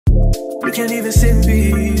You can't even sit in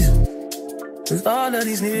peace, 'cause all of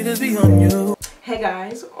these niggas be on you. Hey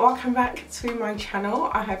guys, welcome back to my channel.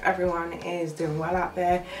 I hope everyone is doing well out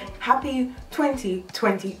there. Happy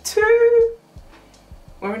 2022.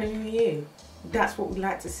 We're in a new year. That's what we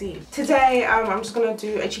like to see. Today I'm just gonna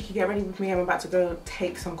do a cheeky get ready with me. I'm about to go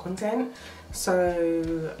take some content,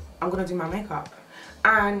 so I'm gonna do my makeup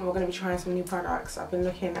and we're gonna be trying some new products. I've been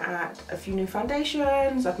looking at a few new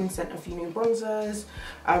foundations, I've been sent a few new bronzers,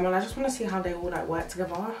 and I just want to see how they all like work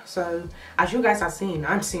together. So as you guys have seen,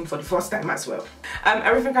 I'm seeing for the first time as well.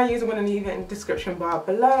 Everything I use I'm gonna leave it in the description bar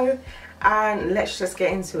below, and let's just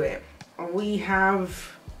get into it. We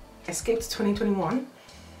have escaped 2021.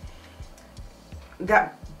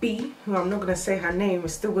 That B, who I'm not gonna say her name,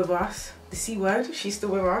 is still with us. The C word, she's still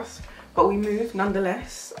with us. But we moved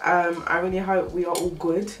nonetheless. I really hope we are all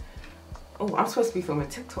good. Oh, I'm supposed to be filming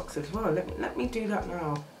TikToks as well. Let me do that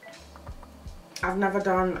now. I've never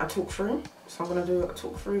done a talk through, so I'm gonna do a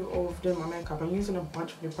talk through of doing my makeup. I'm using a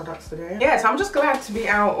bunch of new products today. Yeah, so I'm just glad to be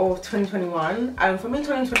out of 2021. For me,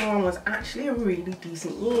 2021 was actually a really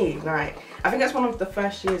decent year. Like, I think that's one of the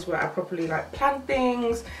first years where I properly like planned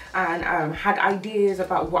things and had ideas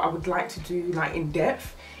about what I would like to do like in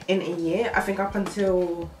depth in a year. I think up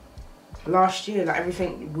until last year, like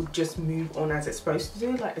everything would just move on as it's supposed to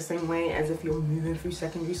do, like the same way as if you're moving through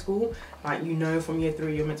secondary school. Like, you know, from year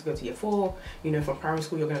 3 you're meant to go to year 4, you know, from primary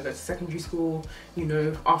school you're going to go to secondary school, you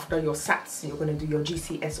know, after your SATs you're going to do your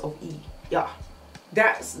GCS of E. Yeah,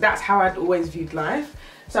 that's how I'd always viewed life.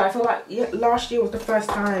 So I feel like last year was the first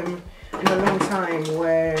time in a long time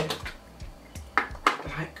where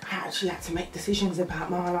like I actually had to make decisions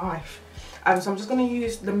about my life. So I'm just going to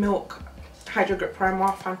use the Milk Hydro Grip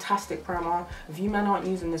Primer. Fantastic primer. If you men aren't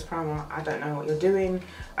using this primer, I don't know what you're doing.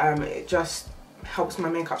 It just helps my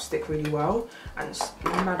makeup stick really well, and it's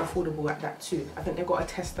mad affordable at that too. I think they've got a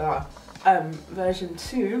tester version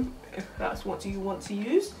 2 if that's what you want to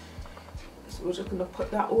use. So we're just gonna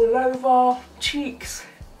put that all over cheeks,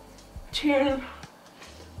 chin,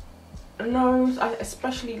 nose. I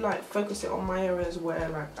especially like focus it on my areas where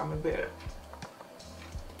like I'm a bit,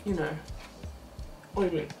 you know,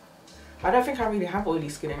 oily. I don't think I really have oily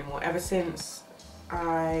skin anymore ever since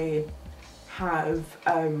I have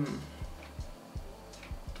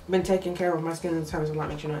been taking care of my skin in terms of like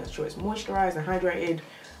making sure it's moisturized and hydrated.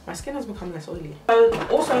 My skin has become less oily.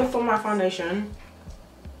 Also for my foundation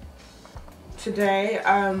today,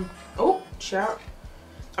 oh shout,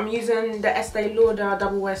 I'm using the Estee Lauder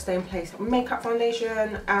Double Wear Stay in Place makeup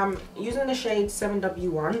foundation. Using the shade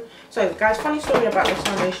 7W1. So guys, funny story about this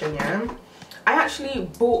foundation, yeah. I actually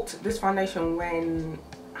bought this foundation when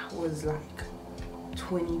I was like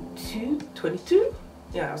 22?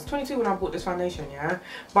 Yeah, I was 22 when I bought this foundation, yeah?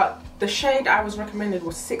 But the shade I was recommended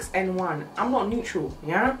was 6N1. I'm not neutral,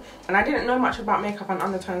 yeah? And I didn't know much about makeup and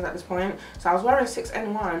undertones at this point, so I was wearing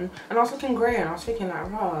 6N1 and I was looking grey, and I was thinking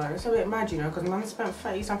like, oh, it's a bit mad, you know, because man spent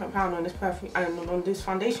 30 something pound on this perfume and on this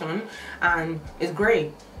foundation and it's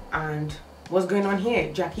grey. And what's going on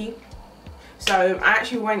here, Jackie? So I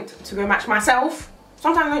actually went to go match myself.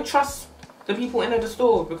 Sometimes I don't trust the people in the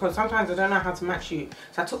store because sometimes I don't know how to match you.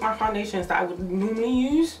 So I took my foundations that I would normally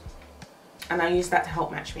use and I used that to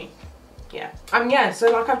help match me. Yeah. Yeah,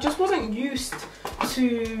 so like I just wasn't used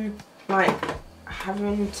to like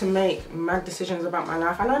having to make mad decisions about my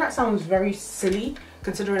life. I know that sounds very silly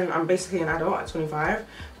considering I'm basically an adult at 25,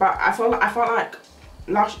 but I felt like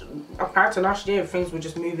prior to last year, things were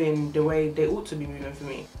just moving the way they ought to be moving for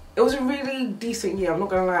me. It was a really decent year, I'm not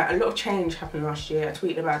gonna lie. A lot of change happened last year. I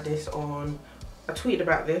tweeted about this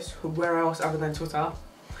where else other than Twitter,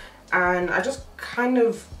 and I just kind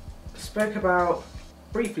of spoke about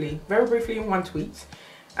very briefly in one tweet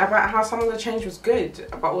about how some of the change was good,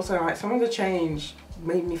 but also like some of the change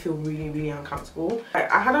made me feel really uncomfortable.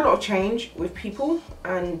 I had a lot of change with people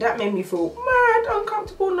and that made me feel mad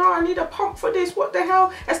uncomfortable. No, I need a pump for this. What the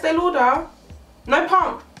hell? Estee Lauder, no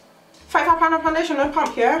pump. £55 foundation, no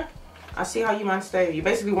pump, yeah? I see how you man stay. You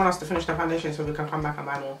basically want us to finish the foundation so we can come back and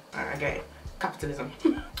buy more. I get it. Capitalism.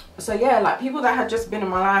 So yeah, like people that had just been in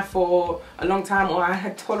my life for a long time, or I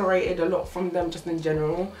had tolerated a lot from them just in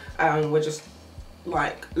general, were just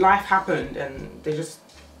like, life happened and they just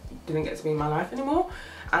didn't get to be in my life anymore.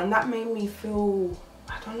 And that made me feel,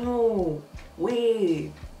 I don't know,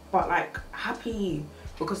 weird, but like happy,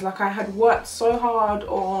 because like I had worked so hard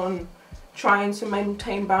on trying to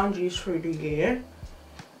maintain boundaries through the year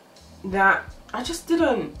that I just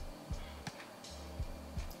didn't.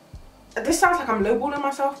 This sounds like I'm lowballing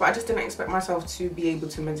myself, but I just didn't expect myself to be able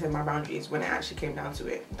to maintain my boundaries when it actually came down to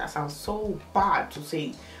it. That sounds so bad to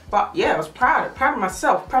say, but yeah, I was proud of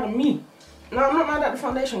myself, proud of me. No, I'm not mad at the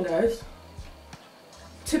foundation, guys.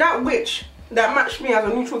 To that witch that matched me as a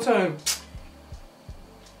neutral tone.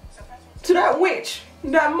 To that witch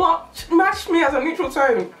that matched me as a neutral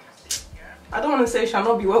tone. I don't want to say it shall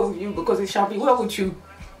not be well with you, because it shall be well with you.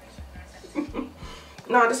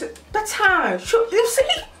 No, that's how. You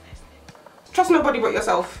see? Trust nobody but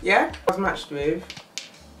yourself, yeah? I was matched with,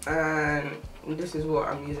 and this is what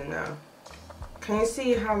I'm using now. Can you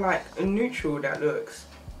see how like neutral that looks?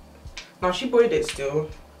 Now she bodied it still.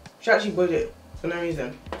 She actually bodied it for no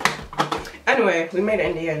reason. Anyway, we made it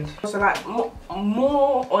in the end. So like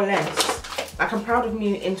more or less, like I'm proud of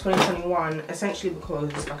me in 2021, essentially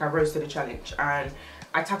because like I rose to the challenge and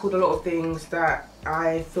I tackled a lot of things that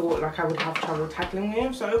I thought like I would have trouble tackling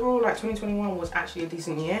with. So overall, like 2021 was actually a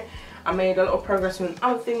decent year. I made a lot of progress with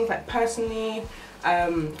other things, like personally,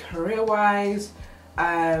 career-wise.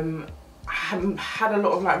 I had a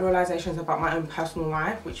lot of like realizations about my own personal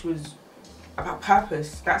life, which was about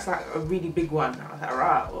purpose. That's like a really big one. I was like,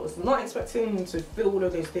 right, I was not expecting to feel all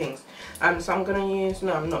of those things. So I'm gonna use,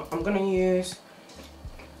 no I'm not, I'm gonna use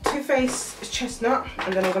Too Faced Chestnut,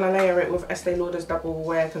 and then I'm gonna layer it with Estee Lauder's Double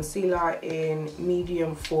Wear Concealer in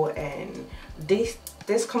medium 4N.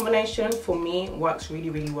 This combination for me works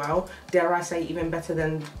really well. Dare I say even better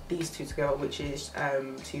than these two together, which is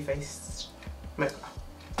Too Faced Mocha.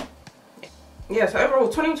 Yeah, so overall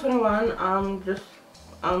 2021,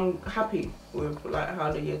 I'm happy with like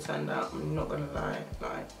how the year turned out. I'm not gonna lie,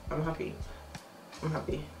 like I'm happy.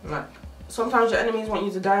 Like sometimes your enemies want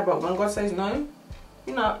you to die, but when God says no,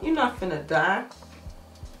 you're not finna die.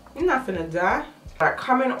 You're not finna die. Like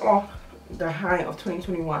coming off the high of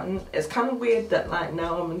 2021, it's kind of weird that like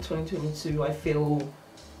now I'm in 2022, I feel,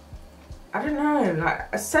 I don't know, like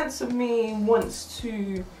a sense of me wants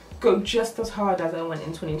to go just as hard as I went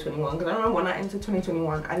in 2021. Because I remember when I entered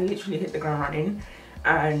 2021, I literally hit the ground running,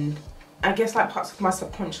 and I guess like parts of my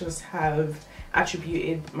subconscious have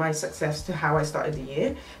attributed my success to how I started the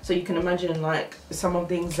year. So you can imagine like some of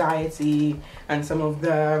the anxiety and some of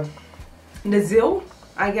the zeal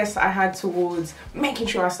I guess I had towards making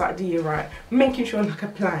sure I started the year right, making sure like I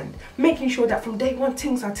planned, making sure that from day one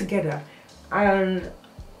things are together. And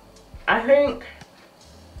I think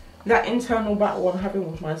that internal battle I'm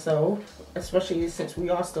having with myself, especially since we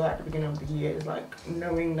are still at the beginning of the year, is like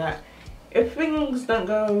knowing that if things don't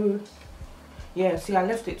go, yeah, see I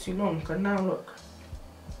left it too long, because now look,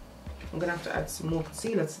 I'm gonna have to add some more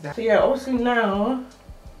concealer to that. So yeah, obviously now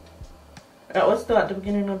that was still at the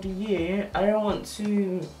beginning of the year, I don't want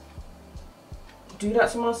to do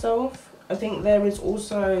that to myself. I think there is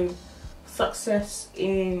also success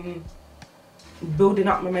in building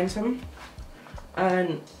up momentum,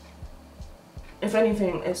 and if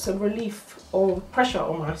anything, it's a relief of pressure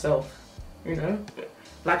on myself, you know.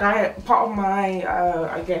 Like part of my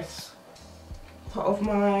part of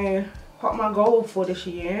my goal for this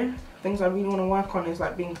year, things I really want to work on, is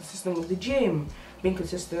like being consistent with the gym, being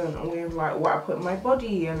consistent with like what I put in my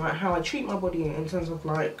body, and like how I treat my body in terms of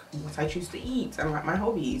like what I choose to eat and like my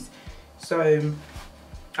hobbies. So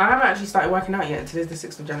I haven't actually started working out yet. Today's the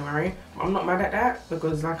 6th of January. I'm not mad at that,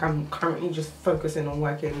 because like I'm currently just focusing on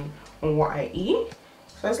working on what I eat.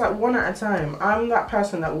 So it's like one at a time. I'm that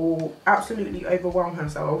person that will absolutely overwhelm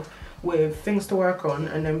herself with things to work on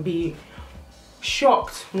and then be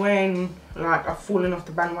shocked when like I've fallen off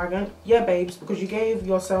the bandwagon. Yeah babes, because you gave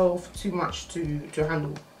yourself too much to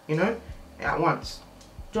handle, you know, at once.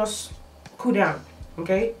 Just cool down,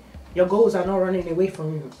 okay? Your goals are not running away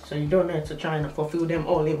from you, so you don't need to try and fulfill them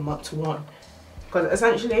all in month to one. Because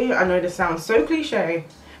essentially, I know this sounds so cliche,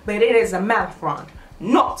 but it is a marathon,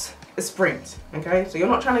 not a sprint, okay? So you're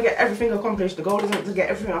not trying to get everything accomplished. The goal isn't to get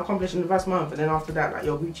everything accomplished in the first month and then after that like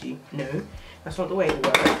you're Gucci. No, that's not the way it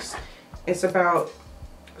works. It's about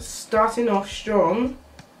starting off strong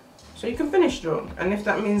so you can finish strong, and if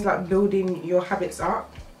that means like building your habits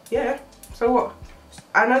up, yeah, so what?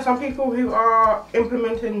 I know some people who are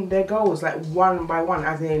implementing their goals like one by one,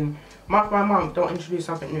 as in month by month, don't introduce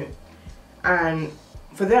something new, and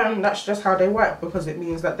for them that's just how they work, because it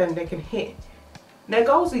means that then they can hit their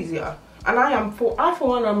goals easier. And I for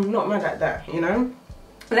one, I'm not mad at that, you know.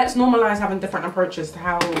 Let's normalize having different approaches to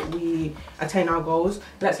how we attain our goals.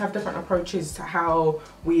 Let's have different approaches to how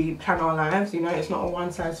we plan our lives, you know. It's not a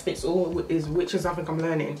one size fits all, which is something I'm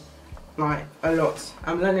learning like a lot.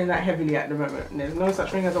 I'm learning that heavily at the moment. There's no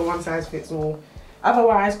such thing as a one size fits all.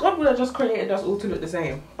 Otherwise, God would have just created us all to look the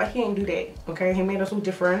same, but he ain't do that, okay? He made us all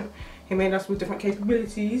different. He made us with different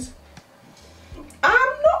capabilities.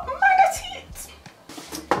 I'm not mad at it.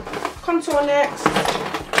 Contour next.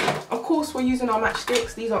 Of course, we're using our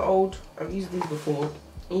matchsticks. These are old. I've used these before.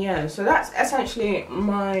 yeah, so that's essentially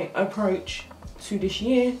my approach to this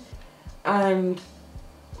year, and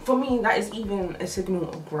for me that is even a signal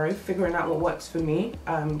of growth, figuring out what works for me.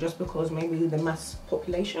 Just because maybe the mass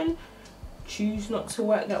population choose not to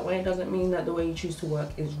work that way doesn't mean that the way you choose to work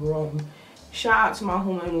is wrong. Shout out to my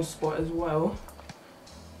hormonal spot as well,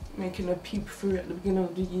 making a peep through at the beginning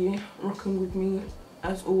of the year, rocking with me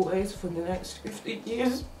as always for the next 50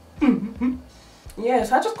 years. Yeah,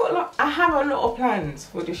 so I have a lot of plans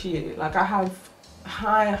for this year. Like, I have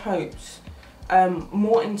high hopes,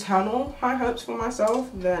 more internal high hopes for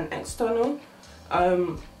myself than external.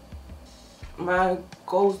 My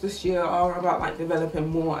goals this year are about like developing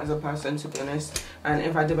more as a person, to be honest, and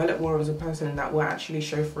if I develop more as a person, that will actually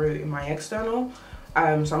show through in my external.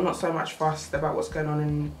 So I'm not so much fussed about what's going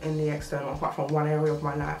on in the external, apart from one area of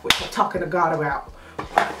my life which I'm talking to God about.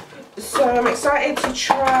 So I'm excited to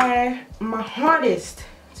try my hardest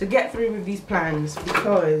to get through with these plans,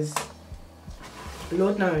 because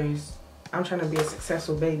Lord knows I'm trying to be a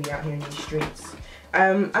successful baby out here in these streets.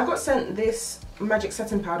 I got sent this magic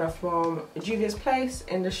setting powder from Juvia's place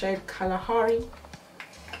in the shade Kalahari,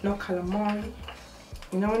 not Calamari.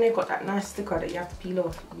 You know when they got that nice sticker that you have to peel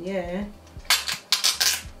off? Yeah.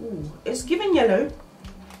 Ooh, it's giving yellow.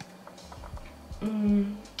 I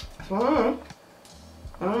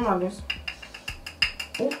don't know this.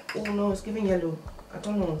 Oh no, it's giving yellow. I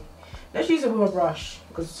don't know. Let's use it with a brush,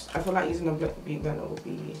 because I feel like using a black beat blender will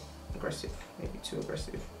be aggressive. Maybe too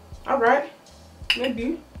aggressive. Alright.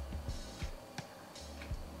 Maybe.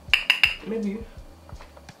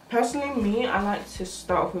 Personally, me, I like to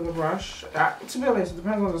start off with a brush. To be honest, it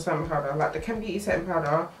depends on the setting powder. Like, the Chem Beauty setting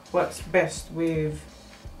powder works best with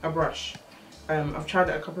a brush. I've tried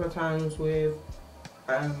it a couple of times with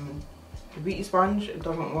the beauty sponge. It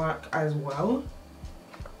doesn't work as well.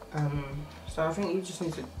 So I think you just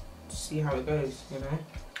need to see how it goes, you know.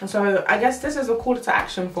 And so I guess this is a call to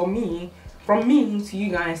action for me, from me to you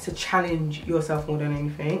guys, to challenge yourself more than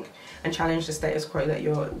anything, and challenge the status quo that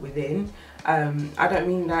you're within. I don't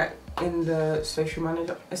mean that in the social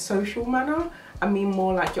manner. I mean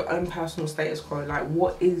more like your own personal status quo. Like,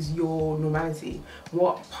 what is your normality?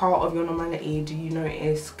 What part of your normality do you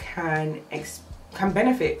notice can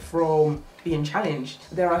benefit from being challenged?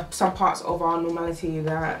 There are some parts of our normality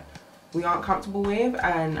that we aren't comfortable with,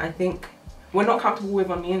 and I think we're not comfortable with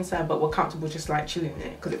on the inside, but we're comfortable just like chilling in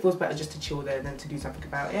it, because it feels better just to chill there than to do something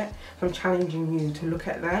about it. So I'm challenging you to look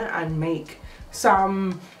at that and make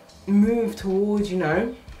some move towards, you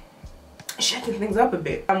know, shaking things up a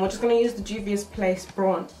bit. And we're just going to use the Juvia's Place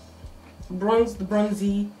the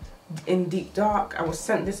bronzy in deep dark. I was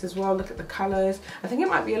sent this as well. Look at the colours. I think it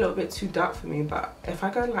might be a little bit too dark for me, but if I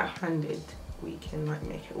go like handed, we can like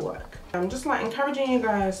make it work. I'm just like encouraging you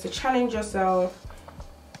guys to challenge yourself,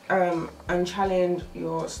 and challenge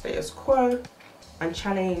your status quo, and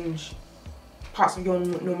challenge parts of your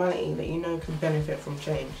normality that you know could benefit from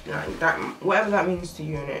change. Like that, whatever that means to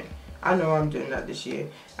you, innit? I know I'm doing that this year,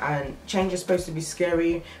 and change is supposed to be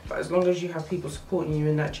scary, but as long as you have people supporting you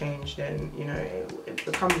in that change, then you know it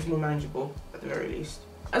becomes more manageable at the very least.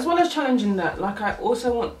 As well as challenging that, like, I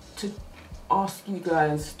also want to ask you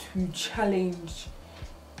guys to challenge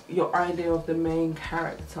your idea of the main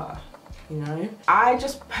character. You know, I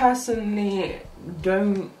just personally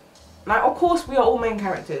don't like, of course we are all main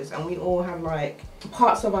characters and we all have like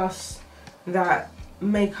parts of us that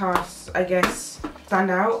make us, I guess,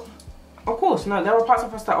 stand out. Of course, no, there are parts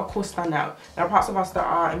of us that of course stand out. There are parts of us that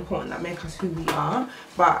are important, that make us who we are,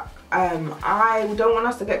 but I don't want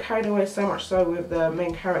us to get carried away so much so with the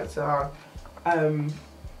main character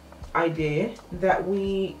idea that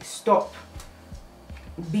we stop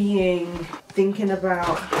thinking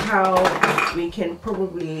about how we can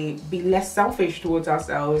probably be less selfish towards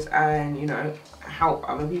ourselves and, you know, help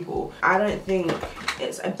other people. I don't think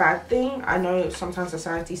it's a bad thing. I know sometimes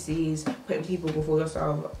society sees putting people before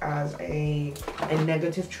yourself as a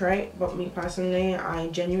negative trait, but me personally, I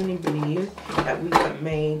genuinely believe that we weren't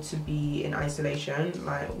made to be in isolation.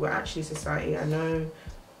 Like, we're actually society. I know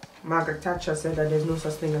Margaret Thatcher said that there's no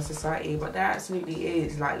such thing as society, but there absolutely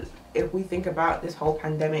is. Like, if we think about this whole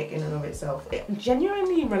pandemic in and of itself, it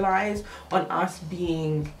genuinely relies on us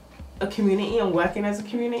being a community and working as a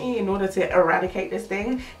community in order to eradicate this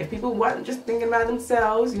thing. If people weren't just thinking about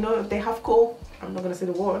themselves, you know, if they have I'm not gonna say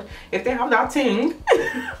the word, if they have that thing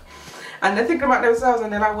and they're thinking about themselves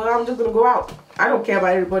and they're like, well, I'm just gonna go out, I don't care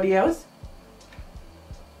about everybody else,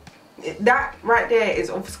 that right there is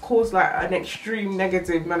of course like an extreme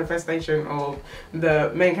negative manifestation of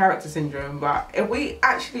the main character syndrome. But if we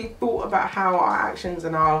actually thought about how our actions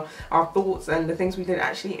and our thoughts and the things we did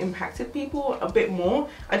actually impacted people a bit more,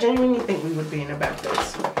 I genuinely think we would be in a better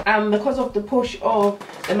place. Because of the push of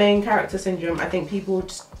the main character syndrome, I think people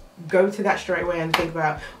just go to that straight away and think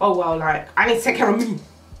about, oh well, like, I need to take care of me.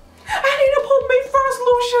 I need to put me first,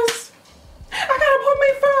 Lucius. I gotta put me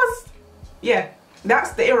first. Yeah,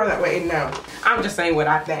 that's the era that we're in now. I'm just saying what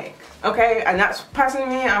I think, okay? And that's personally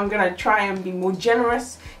me. I'm gonna try and be more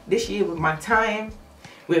generous this year with my time,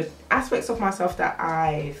 with aspects of myself that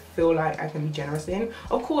I feel like I can be generous in.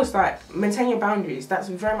 Of course, like, maintain your boundaries. That's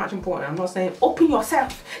very much important. I'm not saying open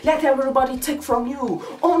yourself, let everybody take from you.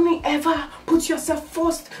 Only ever put yourself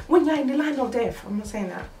first when you're in the line of death. I'm not saying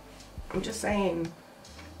that. I'm just saying,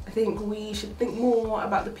 I think we should think more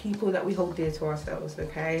about the people that we hold dear to ourselves,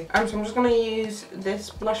 okay? So I'm just gonna use this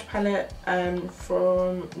blush palette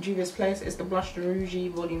from Juvia's Place. It's the Blush de Rouge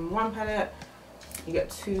Volume 1 palette. You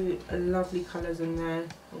get two lovely colours in there.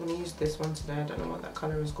 I'm gonna use this one today. I don't know what that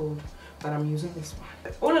colour is called, but I'm using this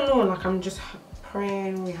one. All in all, like, I'm just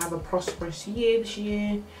praying we have a prosperous year this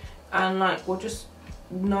year, and like, we're just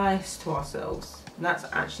nice to ourselves. And that's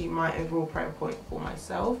actually my overall prayer point for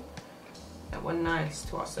myself, that we're nice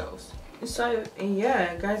to ourselves. So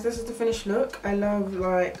yeah guys, this is the finished look. I love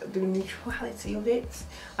like the neutrality of it.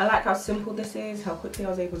 I like how simple this is, how quickly I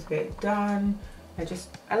was able to get it done.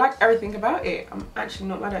 I like everything about it. I'm actually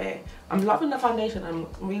not mad at it. I'm loving the foundation. I'm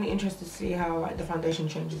really interested to see how like the foundation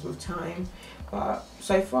changes with time, but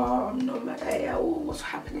so far I'm not mad at it at all. What's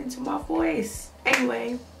happening to my voice?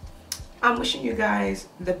 Anyway, I'm wishing you guys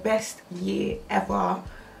the best year ever.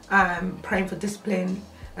 I'm praying for discipline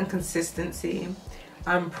and consistency.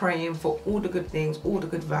 I'm praying for all the good things, all the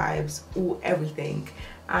good vibes, everything,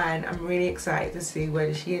 and I'm really excited to see where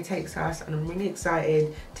this year takes us, and I'm really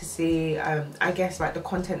excited to see I guess like the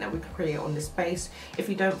content that we can create on this space. If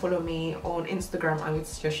you don't follow me on Instagram, I would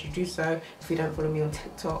suggest you do so. If you don't follow me on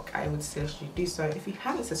TikTok, I would suggest you do so. If you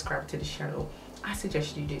haven't subscribed to this channel, I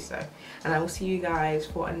suggest you do so, and I will see you guys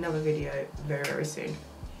for another video very, very soon.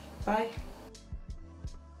 Bye.